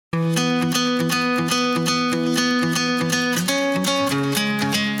Welcome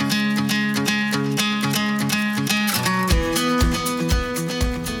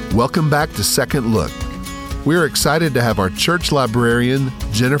back to Second Look. We're excited to have our church librarian,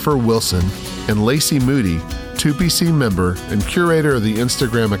 Jennifer Wilson, and Lacey Moody, 2PC member and curator of the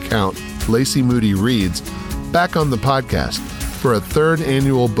Instagram account, Lacey Moody Reads, back on the podcast for a third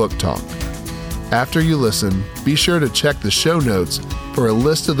annual book talk. After you listen, be sure to check the show notes for a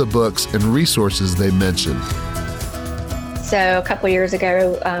list of the books and resources they mentioned. So a couple of years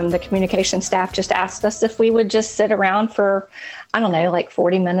ago, the communication staff just asked us if we would just sit around for, like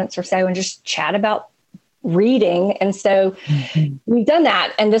 40 minutes or so and just chat about reading. And so we've done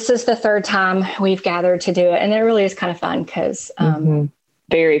that. And this is the third time we've gathered to do it. And it really is kind of fun because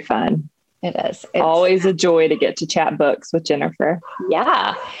very fun. It is. It's always a joy to get to chat books with Jennifer.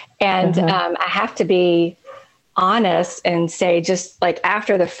 Yeah. And I have to be honest and say, just like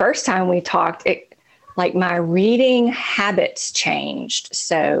after the first time we talked, my reading habits changed.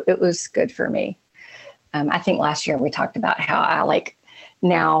 So it was good for me. I think last year we talked about how I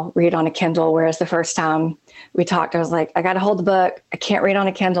now read on a Kindle, whereas the first time we talked, I was like, I got to hold the book. I can't read on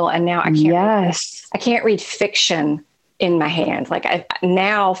a Kindle. And now I can't. I can't read fiction in my hand.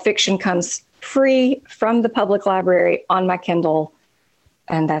 Now fiction comes free from the public library on my Kindle.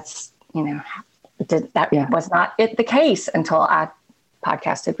 And that's, was not the case until I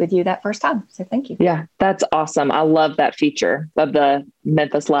podcasted with you that first time. So thank you. Yeah, that's awesome. I love that feature of the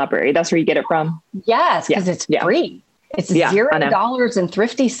Memphis Library. That's where you get it from? Yes, because it's free. It's $0 and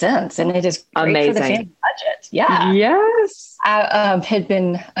thrifty cents, and it is great amazing for the family budget. Yeah. Yes.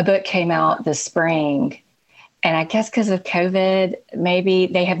 A book came out this spring, and I guess because of COVID, maybe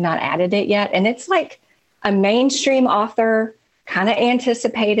they have not added it yet. And it's like a mainstream author, kind of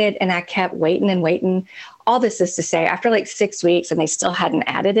anticipated, and I kept waiting and waiting. All this is to say, after 6 weeks and they still hadn't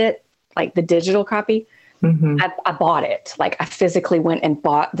added it, the digital copy, I bought it. I physically went and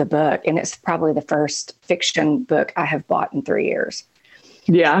bought the book, and it's probably the first fiction book I have bought in 3 years.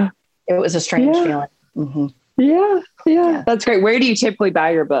 Yeah. It was a strange feeling. Mm-hmm. Yeah. That's great. Where do you typically buy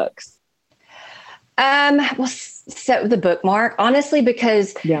your books? So the Bookmark, honestly,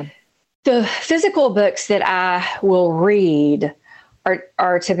 because the physical books that I will read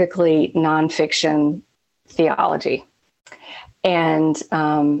are typically nonfiction theology. And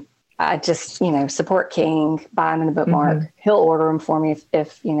I just, support King, buy them in the Bookmark. He'll order them for me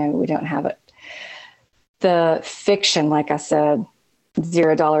if we don't have it. The fiction, like I said,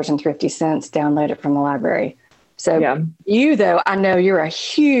 $0 and thrifty cents, download it from the library. So you, though, I know you're a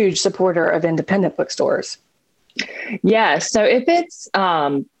huge supporter of independent bookstores. Yeah. So if it's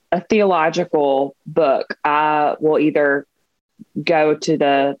a theological book, I will either go to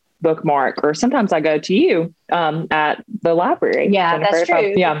the Bookmark, or sometimes I go to you at the library. Yeah, Jennifer, that's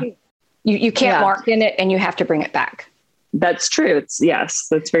true. You can't mark in it, and you have to bring it back. That's true.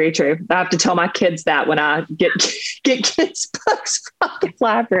 That's very true. I have to tell my kids that when I get kids' books from the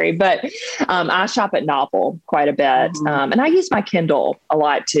library. But I shop at Novel quite a bit, and I use my Kindle a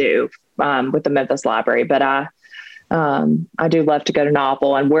lot too with the Memphis Library. But I do love to go to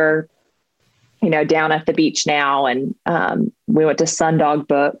Novel, and we're down at the beach now, and we went to Sundog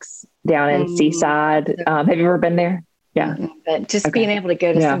Books down in Seaside. Have you ever been there? Yeah. But just being able to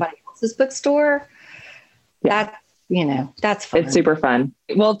go to somebody else's bookstore, that's fun. It's super fun.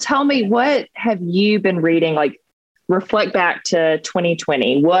 Well, tell me, what have you been reading? Reflect back to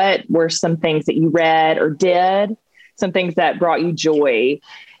 2020. What were some things that you read or did? Some things that brought you joy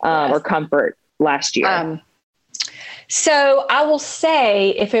or comfort last year? So I will say,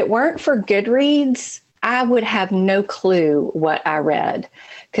 if it weren't for Goodreads, I would have no clue what I read.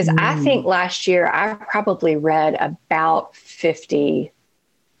 Because I think last year I probably read about 50,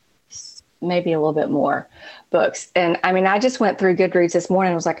 maybe a little bit more books. And I just went through Goodreads this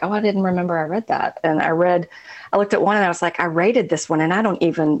morning and was like, oh, I didn't remember I read that. And I looked at one and I was like, I rated this one and I don't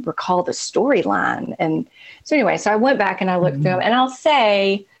even recall the storyline. And so anyway, I went back and I looked through them, and I'll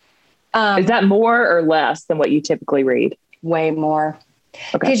say, is that more or less than what you typically read? Way more.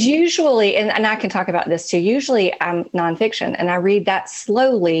 Because usually, and I can talk about this too, usually I'm nonfiction and I read that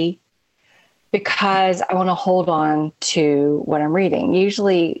slowly because I want to hold on to what I'm reading.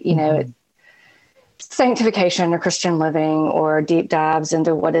 Usually, sanctification or Christian living or deep dives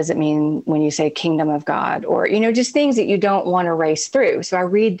into what does it mean when you say kingdom of God, or, just things that you don't want to race through. So I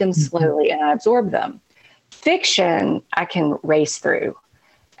read them slowly and I absorb them. Fiction, I can race through.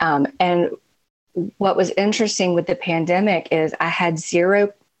 And what was interesting with the pandemic is I had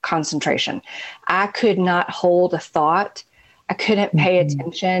zero concentration. I could not hold a thought. I couldn't pay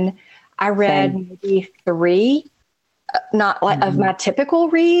attention. I read maybe 3 not like of my typical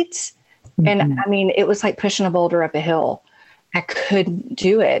reads. And I mean, it was like pushing a boulder up a hill. I couldn't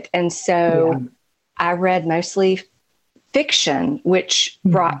do it. And so I read mostly fiction, which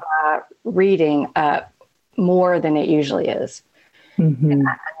brought my reading up more than it usually is. And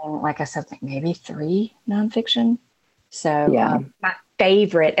I mean, like I said, like maybe 3 nonfiction. So my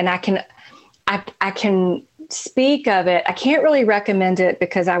favorite, and I can speak of it. I can't really recommend it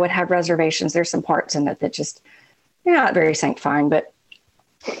because I would have reservations. There's some parts in it that just, they're not very sanctifying, but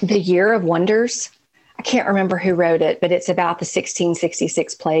The Year of Wonders, I can't remember who wrote it, but it's about the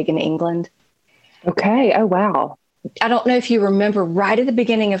 1666 plague in England. Okay. Oh, wow. I don't know if you remember, right at the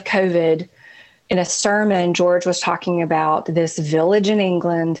beginning of COVID, in a sermon, George was talking about this village in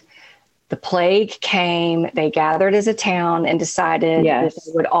England. The plague came, they gathered as a town and decided that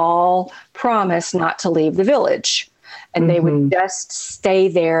they would all promise not to leave the village. And they would just stay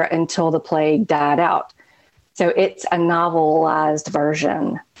there until the plague died out. So it's a novelized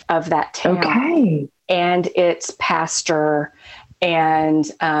version of that town. Okay. And its pastor and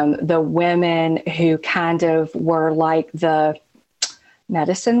the women who kind of were like the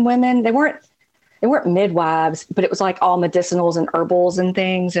medicine women. They weren't midwives, but it was like all medicinals and herbals and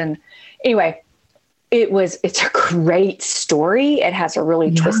things. And anyway, it's a great story. It has a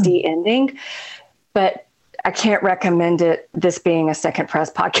really twisty ending, but I can't recommend it. This being a Second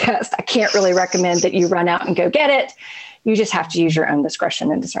Press podcast, I can't really recommend that you run out and go get it. You just have to use your own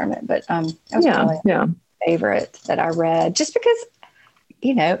discretion and discernment. But that was probably my favorite that I read just because,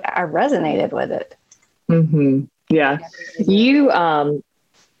 I resonated with it. Yeah. You,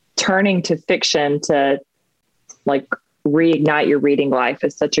 turning to fiction to like reignite your reading life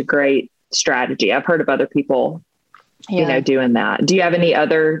is such a great strategy. I've heard of other people, doing that. Do you have any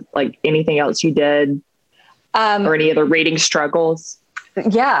other, like anything else you did or any other reading struggles?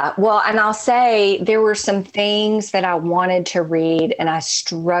 Yeah. Well, and I'll say there were some things that I wanted to read and I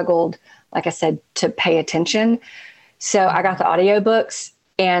struggled, like I said, to pay attention. So I got the audiobooks,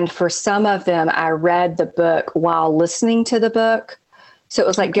 and for some of them, I read the book while listening to the book. So it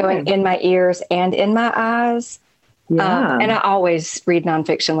was like going in my ears and in my eyes. Yeah. And I always read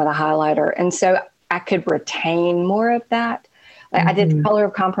nonfiction with a highlighter. And so I could retain more of that. Like I did The Color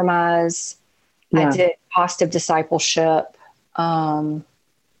of Compromise. I did Cost of Discipleship. What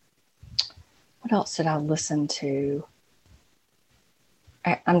else did I listen to?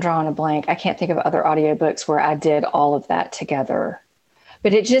 I'm drawing a blank. I can't think of other audiobooks where I did all of that together.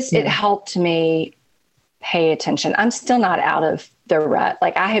 But it helped me pay attention. I'm still not out of the rut.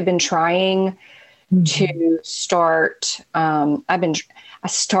 Like I have been trying to start. I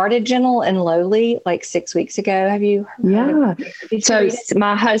started Gentle and Lowly like 6 weeks ago. Have you heard of it? So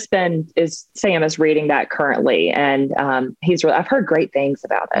my husband Sam is reading that currently, and I've heard great things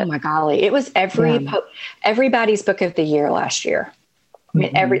about it. Oh my golly. It was everybody's book of the year last year. I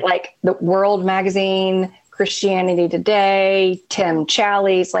mean, like the World Magazine, Christianity Today, Tim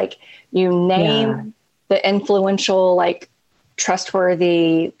Challies, like you name the influential, like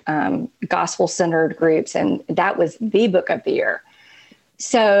trustworthy, gospel-centered groups. And that was the book of the year.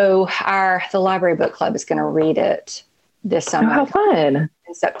 So the library book club is going to read it this summer. How fun.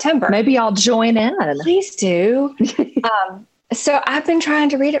 In September. Maybe I'll join in. Please do. So I've been trying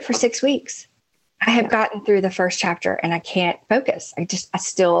to read it for 6 weeks. I have gotten through the first chapter and I can't focus. I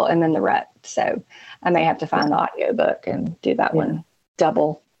still am in the rut. So I may have to find the audiobook and do that one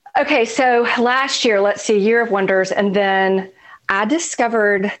double. Okay. So last year, let's see, Year of Wonders. And then I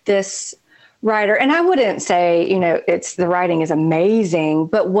discovered this writer, and I wouldn't say, the writing is amazing,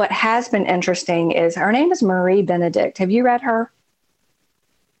 but what has been interesting is her name is Marie Benedict. Have you read her?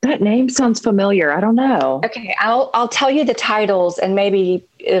 That name sounds familiar. I don't know. Okay. I'll tell you the titles and maybe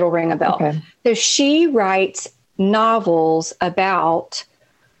it'll ring a bell. Okay. So she writes novels about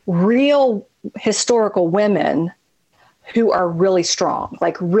real historical women who are really strong,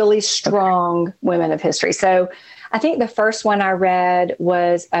 like really strong women of history. So I think the first one I read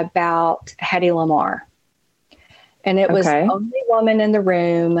was about Hedy Lamarr, and it was the only woman in the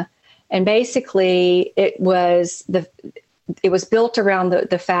room. And basically it was built around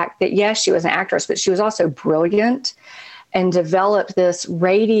the fact that, yes, she was an actress, but she was also brilliant and developed this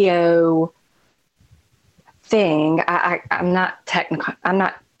radio thing. I'm not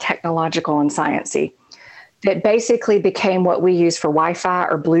technological and sciencey. That basically became what we use for Wi-Fi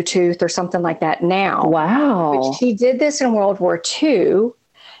or Bluetooth or something like that now. Wow. But she did this in World War II,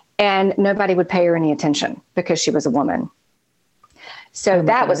 and nobody would pay her any attention because she was a woman. So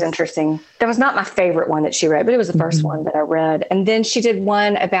that was interesting. That was not my favorite one that she read, but it was the first one that I read. And then she did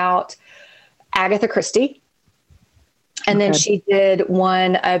one about Agatha Christie. And then she did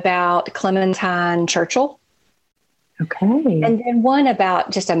one about Clementine Churchill. Okay. And then one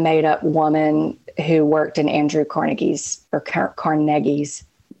about just a made up woman who worked in Andrew Carnegie's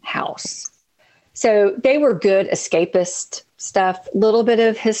house. So they were good escapist stuff, little bit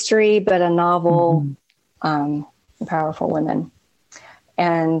of history, but a novel, powerful women.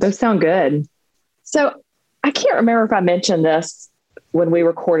 And those sound good. So I can't remember if I mentioned this when we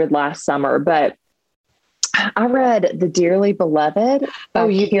recorded last summer, but I read The Dearly Beloved by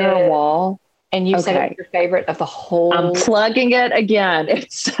Kira Wall. And you said it's your favorite of the whole. I'm plugging it again.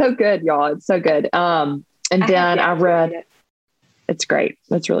 It's so good, y'all. It's so good. And then I read, it's great.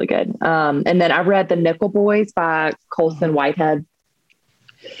 It's really good. And then I read The Nickel Boys by Colson Whitehead.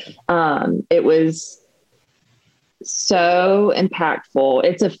 It was so impactful.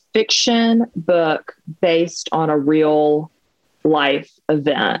 It's a fiction book based on a real life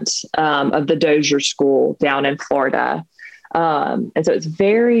event of the Dozier School down in Florida. And so it's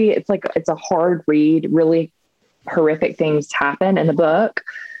a hard read, really horrific things happen in the book.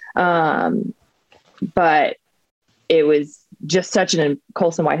 But it was just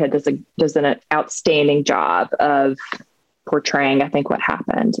Colson Whitehead does an outstanding job of portraying, I think, what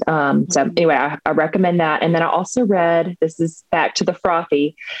happened. So anyway, I recommend that. And then I also read, this is back to the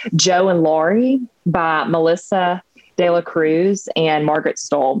frothy, Joe and Laurie by Melissa De La Cruz and Margaret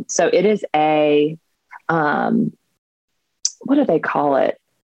Stoll. So it is a, what do they call it?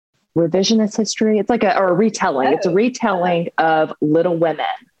 Revisionist history. It's like a retelling. It's a retelling of Little Women.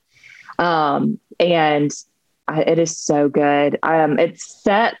 And it is so good. It's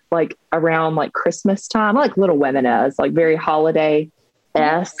set like around like Christmas time, like Little Women is like very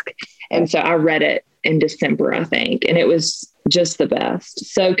holiday-esque. And so I read it in December, I think. And it was just the best.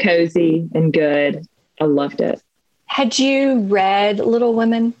 So cozy and good. I loved it. Had you read Little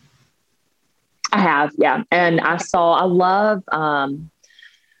Women? I have, yeah. And I love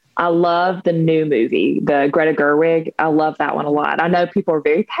the new movie, the Greta Gerwig. I love that one a lot. I know people are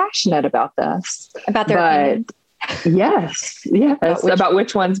very passionate about this. About their opinion. Yes, about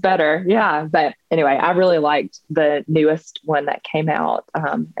which one's better. Yeah. But anyway, I really liked the newest one that came out.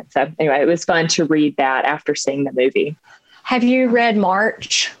 And so anyway, it was fun to read that after seeing the movie. Have you read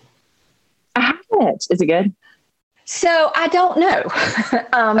March? I haven't. Is it good? So I don't know.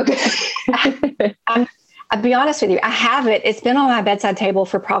 Okay. I'll be honest with you. I have it. It's been on my bedside table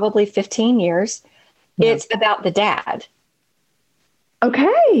for probably 15 years. Yeah. It's about the dad.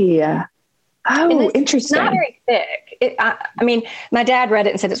 Okay. Oh, interesting. It's not very thick. I mean, my dad read it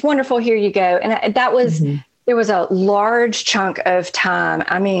and said, it's wonderful. Here you go. And that was, there was a large chunk of time.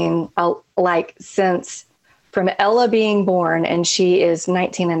 I mean, like since from Ella being born, and she is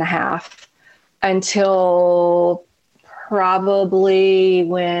 19 and a half, until probably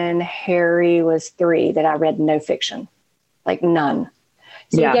when Harry was 3, that I read no fiction, like none.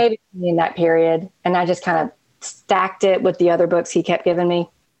 So he gave it to me in that period, and I just kind of stacked it with the other books he kept giving me.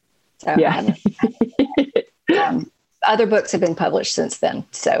 So other books have been published since then,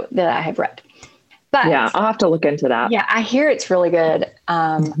 so that I have read. But yeah, I'll have to look into that. Yeah, I hear it's really good.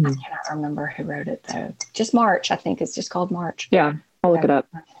 I cannot remember who wrote it though. Just March, I think it's just called March. Yeah, I'll look it up.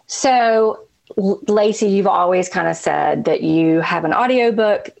 So Lacey, you've always kind of said that you have an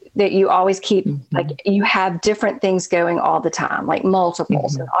audiobook that you always keep, like you have different things going all the time, like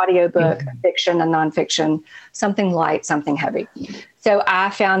multiples, an audiobook, fiction, and nonfiction, something light, something heavy. So I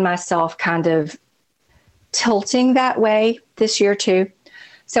found myself kind of tilting that way this year too.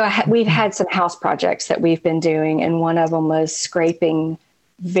 So we've had some house projects that we've been doing, and one of them was scraping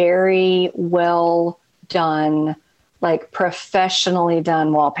very well done, like professionally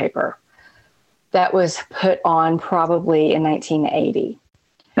done wallpaper that was put on probably in 1980.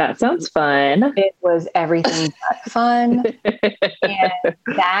 That sounds fun. It was everything but fun. And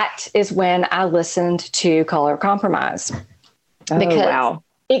that is when I listened to Color Compromise. Because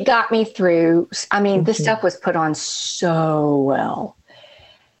it got me through. I mean, this stuff was put on so well.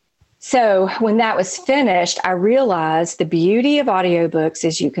 So when that was finished, I realized the beauty of audiobooks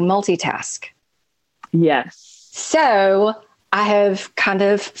is you can multitask. Yes. So I have kind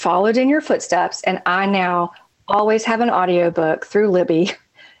of followed in your footsteps, and I now always have an audiobook through Libby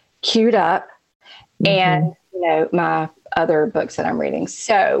queued up and, my other books that I'm reading.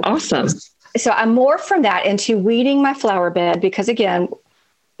 So awesome. So I morphed from that into weeding my flower bed because, again,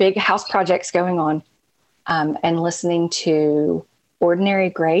 big house projects going on, and listening to Ordinary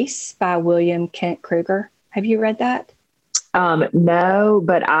Grace by William Kent Kruger. Have you read that? No,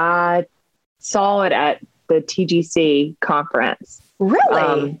 but I saw it at the TGC conference.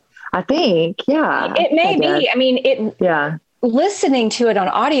 Really? I think, yeah. It may be. I mean, listening to it on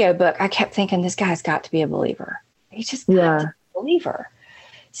audiobook, I kept thinking, this guy's got to be a believer. He's just got to be a believer.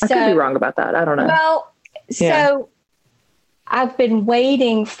 I could be wrong about that. I don't know. Well, so I've been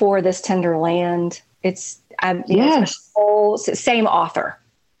waiting for This Tender Land. It's same author.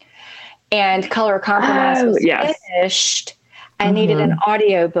 And Color of Compromise was finished. I needed an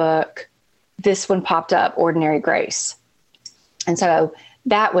audiobook. This one popped up, Ordinary Grace. And so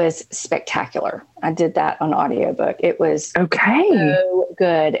that was spectacular. I did that on audiobook. It was so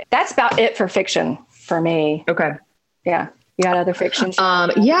good. That's about it for fiction for me. Okay. Yeah. You got other fictions?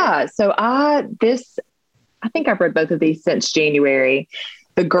 So I think I've read both of these since January.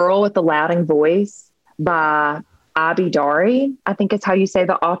 The Girl with the Louding Voice by Abi Dari, I think is how you say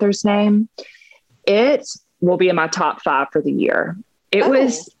the author's name. It will be in my top 5 for the year. It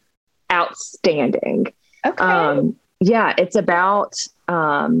was outstanding. Okay. It's about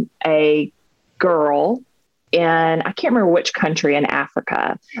a girl in, I can't remember which country in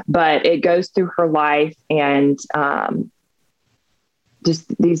Africa, but it goes through her life and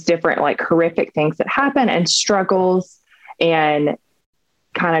just these different like horrific things that happen and struggles and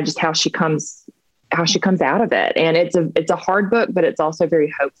kind of just how she comes out of it. And it's a hard book, but it's also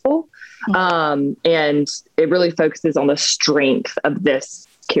very hopeful. And it really focuses on the strength of this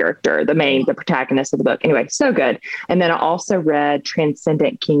character, the protagonist of the book. Anyway, so good. And then I also read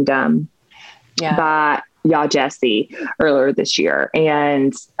Transcendent Kingdom by Ya Jesse earlier this year.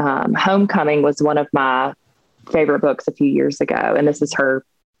 And Homecoming was one of my favorite books a few years ago. And this is her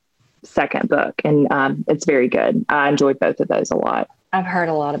second book. And it's very good. I enjoyed both of those a lot. I've heard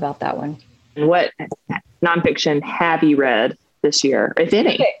a lot about that one. What nonfiction have you read this year, if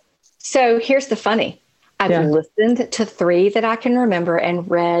any? Okay. So here's the funny. I've listened to 3 that I can remember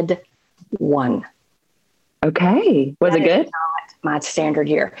and read 1. Okay. Was it good? Not my standard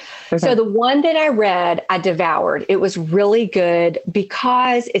year. Okay. So the one that I read, I devoured. It was really good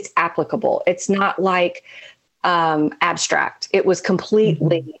because it's applicable. It's not like abstract. It was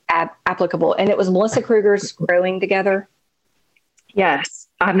completely applicable. And it was Melissa Kruger's Growing Together. Yes.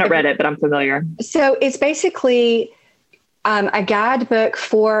 I have not read it, but I'm familiar. So it's basically a guidebook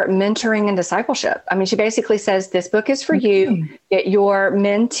for mentoring and discipleship. I mean, she basically says this book is for you. Get your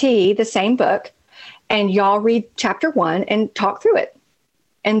mentee the same book, and y'all read chapter 1 and talk through it.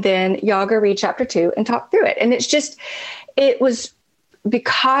 And then y'all go read chapter 2 and talk through it. And it was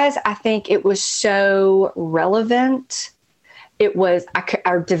because I think it was so relevant.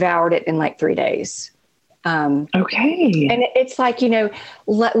 I devoured it in like 3 days. And it's like,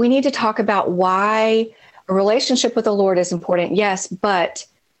 we need to talk about why a relationship with the Lord is important. Yes. But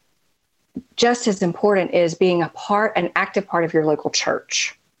just as important is being an active part of your local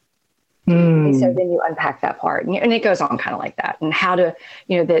church. And so then you unpack that part and it goes on kind of like that, and how to,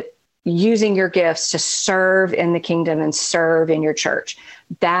 that using your gifts to serve in the kingdom and serve in your church,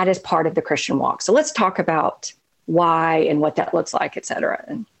 that is part of the Christian walk. So let's talk about why and what that looks like, et cetera.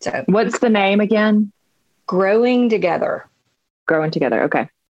 And so what's the name again? Growing Together. Growing Together. Okay.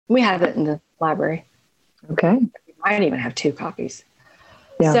 We have it in the library. Okay. We might even have 2 copies.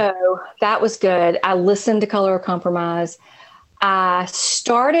 Yeah. So that was good. I listened to Color of Compromise. I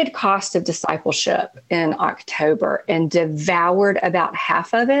started Cost of Discipleship in October and devoured about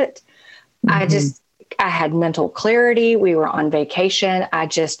half of it. I had mental clarity. We were on vacation.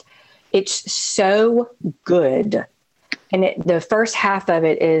 It's so good. And the first half of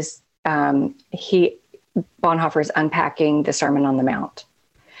it is Bonhoeffer is unpacking the Sermon on the Mount,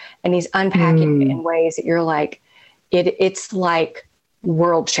 and he's unpacking it in ways that you're like, it's like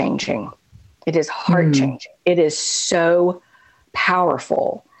world changing. It is heart changing. It is so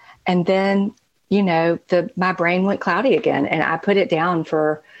powerful. And then, my brain went cloudy again, and I put it down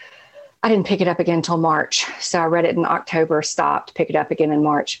I didn't pick it up again until March. So I read it in October, stopped, pick it up again in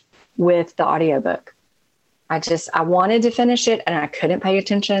March with the audiobook. I wanted to finish it and I couldn't pay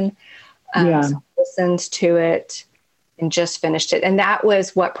attention. So I listened to it and just finished it. And that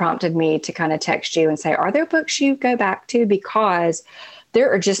was what prompted me to kind of text you and say, are there books you go back to? Because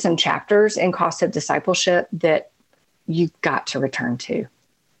there are just some chapters in Cost of Discipleship that you've got to return to.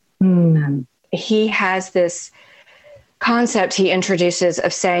 He has this concept he introduces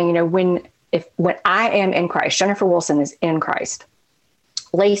of saying, when I am in Christ, Jennifer Wilson is in Christ,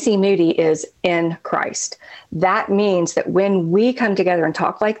 Lacey Moody is in Christ. That means that when we come together and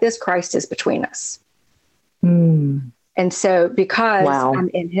talk like this, Christ is between us. And so because I'm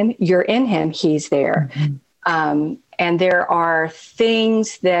in him, you're in him, he's there. And there are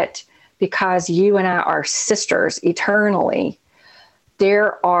things that, because you and I are sisters eternally,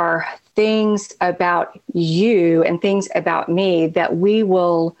 there are things about you and things about me that we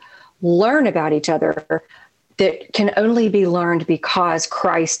will learn about each other that can only be learned because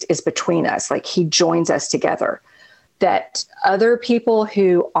Christ is between us. Like he joins us together, that other people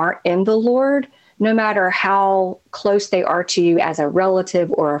who aren't in the Lord no matter how close they are to you as a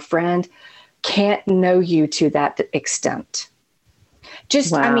relative or a friend, can't know you to that extent.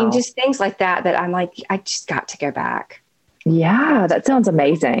 Just, I mean, just things like that I'm like, I just got to go back. Yeah, that sounds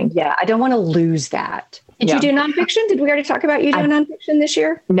amazing. Yeah, I don't want to lose that. Did you do nonfiction? Did we already talk about you doing nonfiction this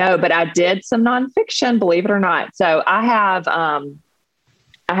year? No, but I did some nonfiction, believe it or not. So I have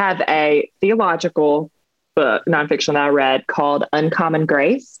a theological book, nonfiction that I read called Uncommon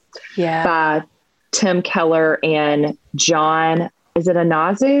Grace by Tim Keller and John, is it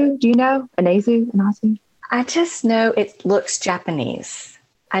Inazu? Do you know? Inazu? I just know it looks Japanese.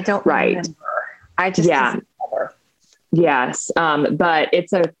 I don't remember. I just remember. Yes. But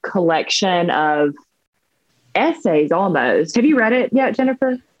it's a collection of essays almost. Have you read it yet,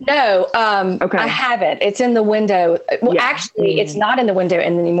 Jennifer? No. Okay. I haven't. It's in the window. Well, actually, it's not in the window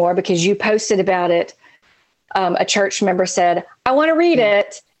anymore because you posted about it. A church member said, I want to read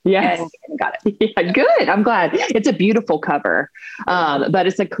it. Yes. And got it. Yeah, good. I'm glad. It's a beautiful cover. But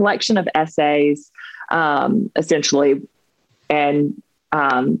it's a collection of essays, essentially. And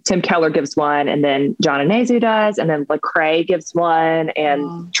Tim Keller gives one, and then John Inazu does, and then Lecrae gives one,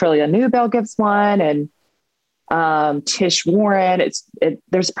 and Trillia Newbell gives one, and Tish Warren.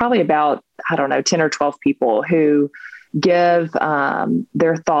 There's probably about, 10 or 12 people who give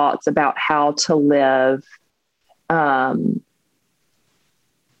their thoughts about how to live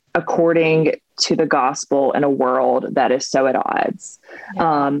according to the gospel in a world that is so at odds.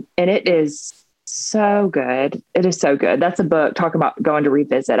 And it is so good. It is so good. That's a book talking about going to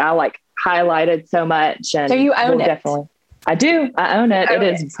revisit. I highlighted so much. And so you own it? Definitely. I do. I own it. It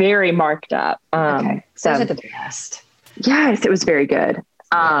is very marked up. Okay. Those are the best. Yes, it was very good.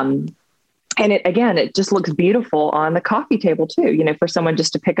 And it just looks beautiful on the coffee table too, for someone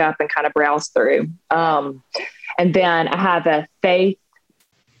just to pick up and kind of browse through. And then I have a faith,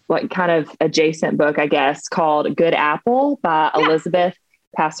 kind of adjacent book, I guess, called Good Apple by Elizabeth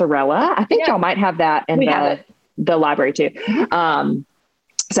Passarella. I think y'all might have that in the library too.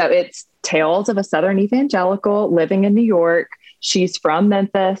 So it's tales of a Southern evangelical living in New York. She's from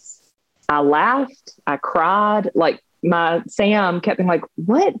Memphis. I laughed. I cried. My Sam kept being like,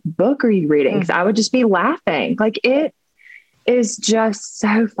 what book are you reading? Because I would just be laughing. It is just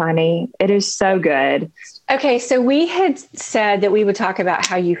so funny. It is so good. Okay. So we had said that we would talk about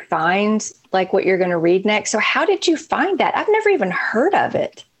how you find what you're going to read next. So how did you find that? I've never even heard of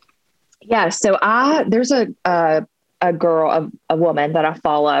it. Yeah. So there's a girl, a woman that I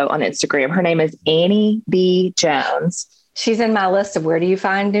follow on Instagram. Her name is Annie B. Jones. She's in my list of where do you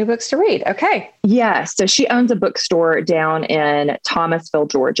find new books to read? Okay. Yeah. So she owns a bookstore down in Thomasville,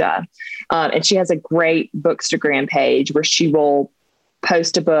 Georgia. And she has a great Bookstagram page where she will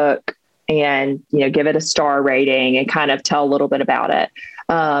post a book and, give it a star rating and kind of tell a little bit about it.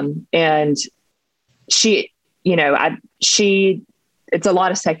 And she, it's a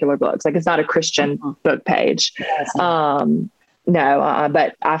lot of secular books. It's not a Christian book page. But I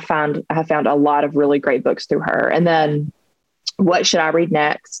have found a lot of really great books through her. And then what should I read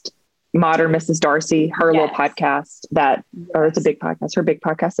next? Modern Mrs. Darcy, her little podcast or it's a big podcast, her big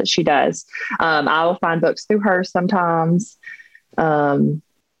podcast that she does. I will find books through her sometimes. And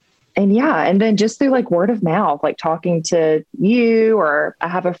then just through word of mouth, talking to you, or I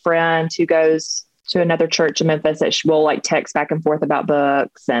have a friend who goes to another church in Memphis that will text back and forth about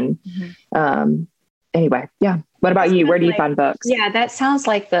books. And, anyway, yeah. What about you? Where do you find books? Yeah, that sounds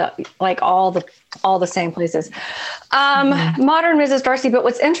like all the same places. Modern Mrs. Darcy. But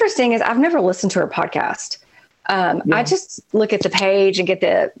what's interesting is I've never listened to her podcast. I just look at the page and get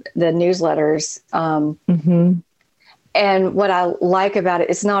the newsletters. And what I like about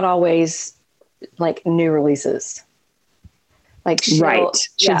it, it's not always new releases. She's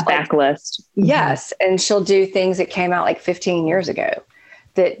backlist. Yes. And she'll do things that came out 15 years ago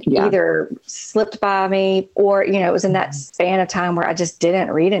that either slipped by me or, it was in that span of time where I just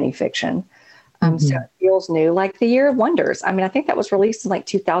didn't read any fiction. So it feels new, like The Year of Wonders. I mean, I think that was released in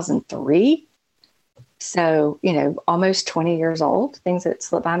 2003. So, almost 20 years old, things that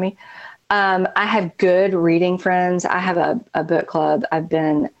slipped by me. I have good reading friends. I have a book club. I've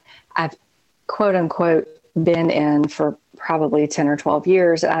quote unquote been in for probably 10 or 12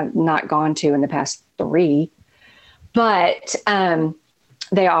 years. I've not gone to in the past 3, but,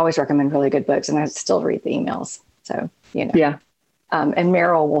 they always recommend really good books, and I still read the emails. So, Yeah. And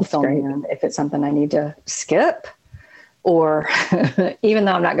Meryl will fill me in if it's something I need to skip, or even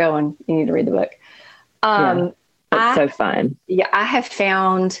though I'm not going, you need to read the book. That's so fun. Yeah. I have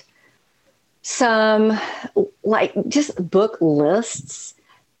found some just book lists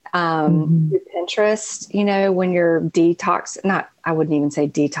through Pinterest, when you're I wouldn't even say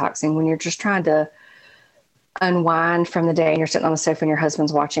detoxing, when you're just trying to unwind from the day and you're sitting on the sofa and your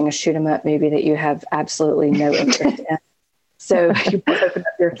husband's watching a shoot 'em up movie that you have absolutely no interest in. So you open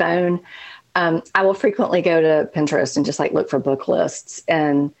up your phone. I will frequently go to Pinterest and just look for book lists,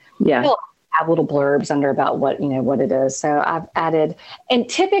 and they'll have little blurbs under about what it is. So I've added, and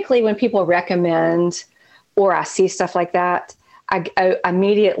typically when people recommend or I see stuff like that, I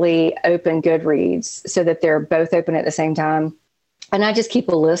immediately open Goodreads so that they're both open at the same time. And I just keep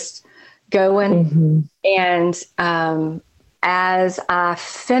a list going. And as I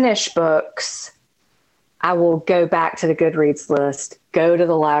finish books, I will go back to the Goodreads list, go to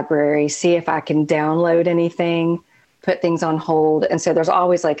the library, see if I can download anything, put things on hold. And so there's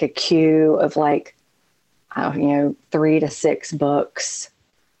always a queue of 3 to 6 books.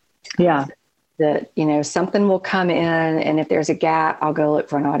 Yeah. That, something will come in, and if there's a gap, I'll go look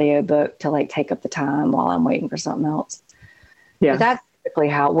for an audiobook to take up the time while I'm waiting for something else. Yeah. But that's typically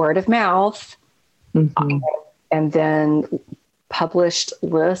how, word of mouth, and then published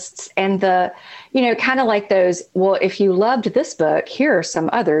lists, and kind of like those, well, if you loved this book, here are some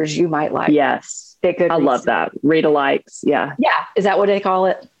others you might like. Yes. I love that. Read alikes. Yeah. Yeah. Is that what they call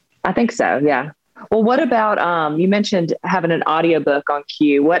it? I think so. Yeah. Well, what about, you mentioned having an audiobook on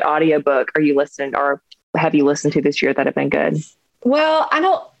queue. What audiobook are you listening, or have you listened to this year that have been good? Well, I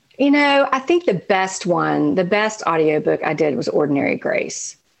think the best audiobook I did was Ordinary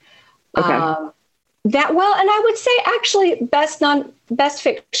Grace. Okay. And I would say actually best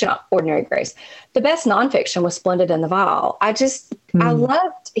fiction, Ordinary Grace. The best nonfiction was Splendid in the Vial. I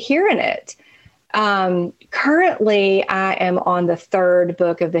loved hearing it. Currently I am on the 3rd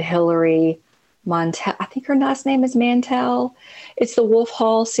book of the Hilary Mantel. I think her last name is Mantel. It's the Wolf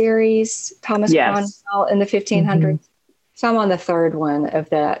Hall series, Thomas Cromwell in the 1500s. So I'm on the 3rd one of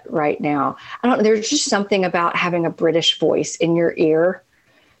that right now. I don't know. There's just something about having a British voice in your ear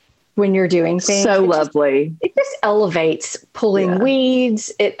when you're doing things. So lovely. It just elevates pulling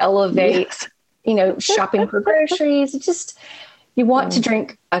weeds. It elevates, shopping for groceries. It just, you want to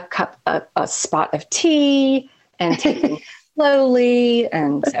drink a spot of tea and take it slowly.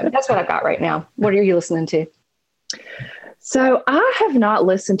 And so that's what I've got right now. What are you listening to? So I have not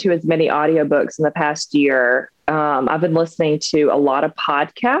listened to as many audiobooks in the past year. I've been listening to a lot of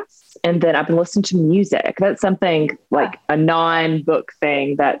podcasts, and then I've been listening to music. That's something like a non-book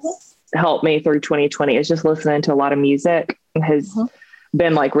thing that's helped me through 2020 is just listening to a lot of music. It has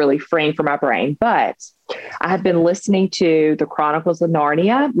been really freeing for my brain. But I have been listening to The Chronicles of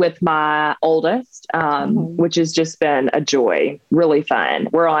Narnia with my oldest, which has just been a joy, really fun.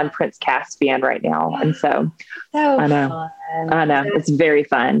 We're on Prince Caspian right now. And so I know, it's very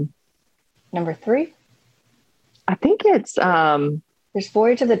fun. Number 3? I think it's, there's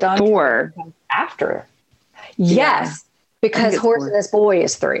Voyage of the Dawn 4 after. Yes. Because Horse and His Boy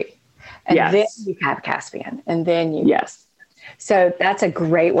is 3. And then you have Caspian, and then you. Yes. So that's a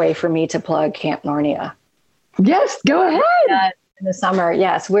great way for me to plug Camp Narnia. Yes, go ahead. In the summer,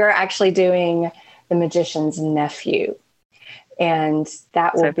 yes. We're actually doing The Magician's Nephew. And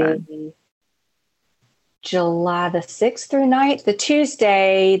that will be July the 6th through 9th, the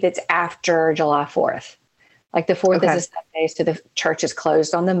Tuesday that's after July 4th. The 4th is a Sunday, so the church is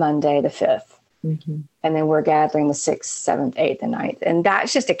closed on the Monday, the 5th. And then we're gathering the 6th, 7th, 8th, and 9th. And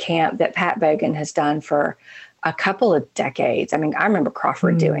that's just a camp that Pat Bogan has done for a couple of decades. I mean, I remember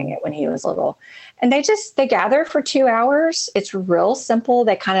Crawford doing it when he was little. And they gather for 2 hours. It's real simple.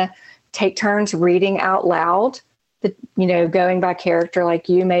 They kind of take turns reading out loud, going by character. Like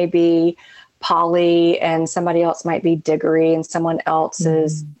you may be Polly and somebody else might be Diggory and someone else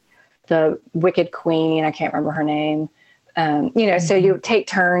is the Wicked Queen. I can't remember her name. So you take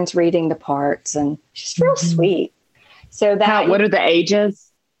turns reading the parts, and it's just real sweet. So what are the ages?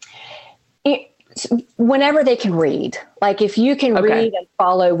 Whenever they can read, if you can read and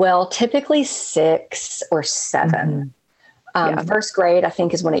follow well, typically 6 or 7. First grade, I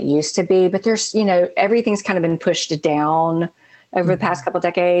think, is when it used to be, but there's, everything's kind of been pushed down over the past couple of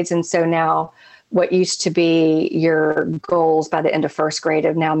decades. And so now what used to be your goals by the end of first grade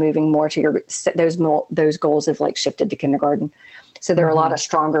of now moving more to those goals have shifted to kindergarten. So there are a lot of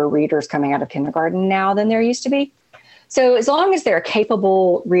stronger readers coming out of kindergarten now than there used to be. So as long as they're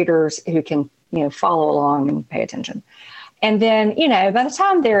capable readers who can, follow along and pay attention. And then, by the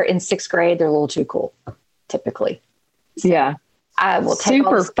time they're in 6th grade, they're a little too cool, typically. So I will take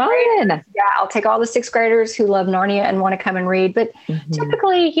super fun. Yeah, I'll take all the 6th graders who love Narnia and want to come and read, but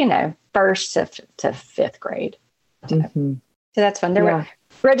typically, 1st to 5th grade. So that's fun.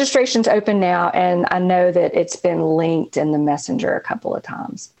 Registration's open now, and I know that it's been linked in the messenger a couple of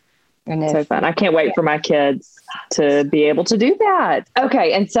times. So fun. I can't wait for my kids to be able to do that.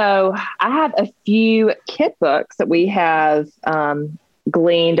 Okay. And so I have a few kid books that we have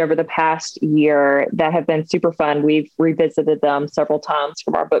gleaned over the past year that have been super fun. We've revisited them several times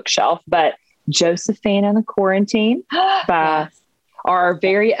from our bookshelf, but Josephine and the Quarantine by our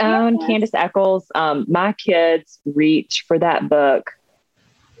very own Candace Eccles. My kids reach for that book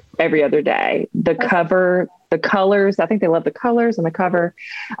every other day. The cover, the colors, I think they love the colors and the cover.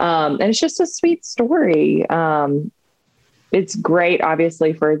 And it's just a sweet story. It's great,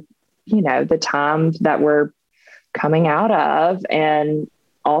 obviously, for, the time that we're coming out of, and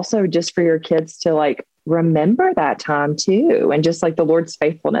also just for your kids to like remember that time too. And just like the Lord's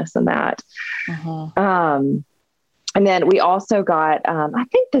faithfulness in that. And then we also got, I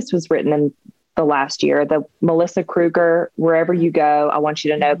think this was written in the last year, the Melissa Kruger, Wherever You Go, I Want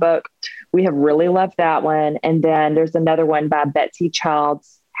You to Know book. We have really loved that one. And then there's another one by Betsy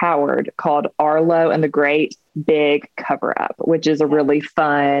Childs Howard called Arlo and the Great Big Cover Up, which is a really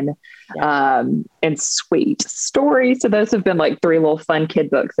fun and sweet story. So those have been like 3 little fun kid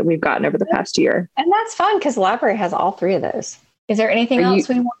books that we've gotten over the past year. And that's fun because the library has all 3 of those. Is there anything else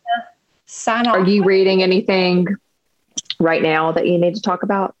we want to sign off? Are you reading anything right now that you need to talk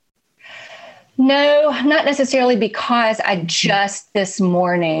about? No, not necessarily, because I just this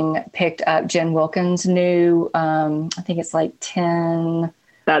morning picked up Jen Wilkins' new, I think it's like 10.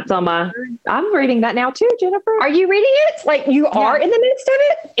 That's on I'm reading that now too, Jennifer. Are you reading it? Like you are in the midst of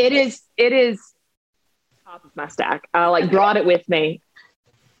it? It is top of my stack. I brought it with me.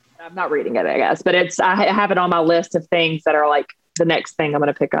 I'm not reading it, I guess, but I have it on my list of things that are like the next thing I'm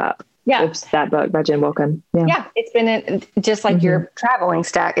going to pick up. Yeah. It's that book by Jen Wilkins. Yeah. It's been just like your traveling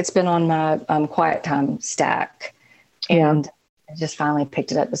stack. It's been on my quiet time stack. And I just finally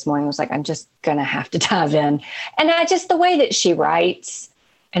picked it up this morning. I was like, I'm just going to have to dive in. And the way that she writes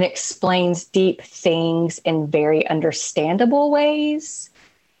and explains deep things in very understandable ways,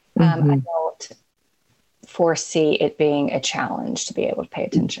 I don't foresee it being a challenge to be able to pay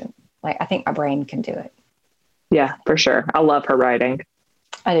attention. Like, I think my brain can do it. Yeah, for sure. I love her writing.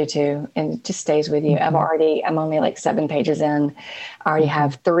 I do too. And it just stays with you. I'm only like 7 pages in. I already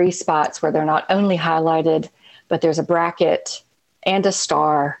have 3 spots where they're not only highlighted, but there's a bracket and a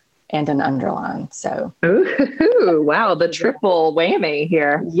star and an underline. So, ooh, wow, the triple whammy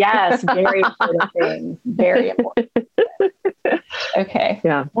here. Yes, very important thing. Very important. Okay.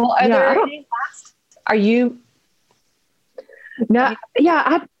 Yeah. Well, are there any last? Are you? No.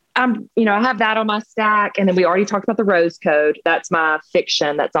 Yeah. I have that on my stack, and then we already talked about the Rose Code. That's my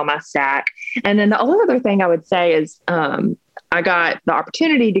fiction that's on my stack. And then the only other thing I would say is, I got the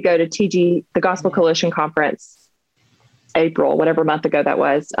opportunity to go to TG, the Gospel Coalition Conference, April, whatever month ago that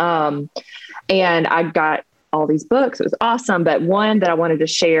was. And I got all these books. It was awesome. But one that I wanted to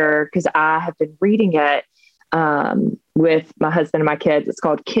share, because I have been reading it with my husband and my kids, it's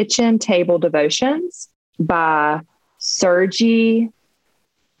called Kitchen Table Devotions by Sergi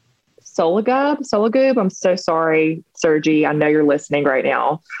Sologub. I'm so sorry, Sergi. I know you're listening right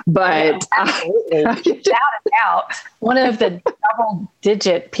now, but absolutely. Shout out. One of the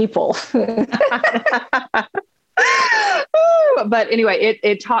double-digit people. But anyway,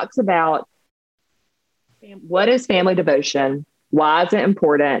 it talks about what is family devotion, why is it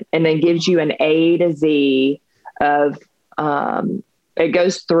important, and then gives you an A to Z of, it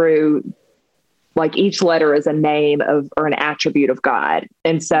goes through, like each letter is a name of, or an attribute of God.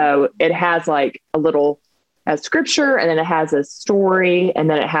 And so it has like a scripture, and then it has a story, and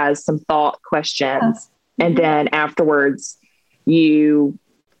then it has some thought questions. And then afterwards you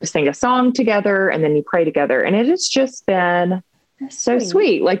sing a song together, and then you pray together. And it has just been so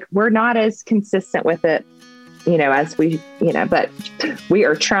sweet. Like, we're not as consistent with it, as we, but we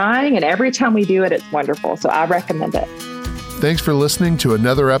are trying, and every time we do it, it's wonderful. So I recommend it. Thanks for listening to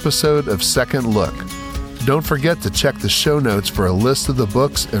another episode of Second Look. Don't forget to check the show notes for a list of the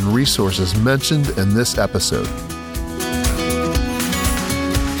books and resources mentioned in this episode.